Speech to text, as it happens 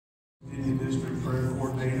District Prayer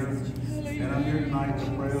Coordinator. And I'm here tonight to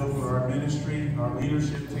pray over our ministry, our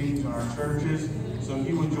leadership teams, and our churches. So if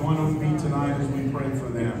you would join with me tonight as we pray for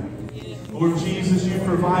them. Lord Jesus, you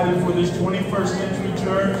provided for this 21st century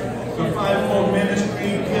church the fivefold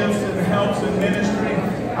ministry, gifts and helps in ministry.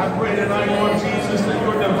 I pray tonight, Lord Jesus, that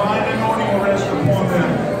your divine anointing will rest upon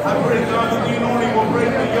them. I pray, God, that the anointing will break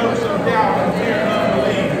the yokes of doubt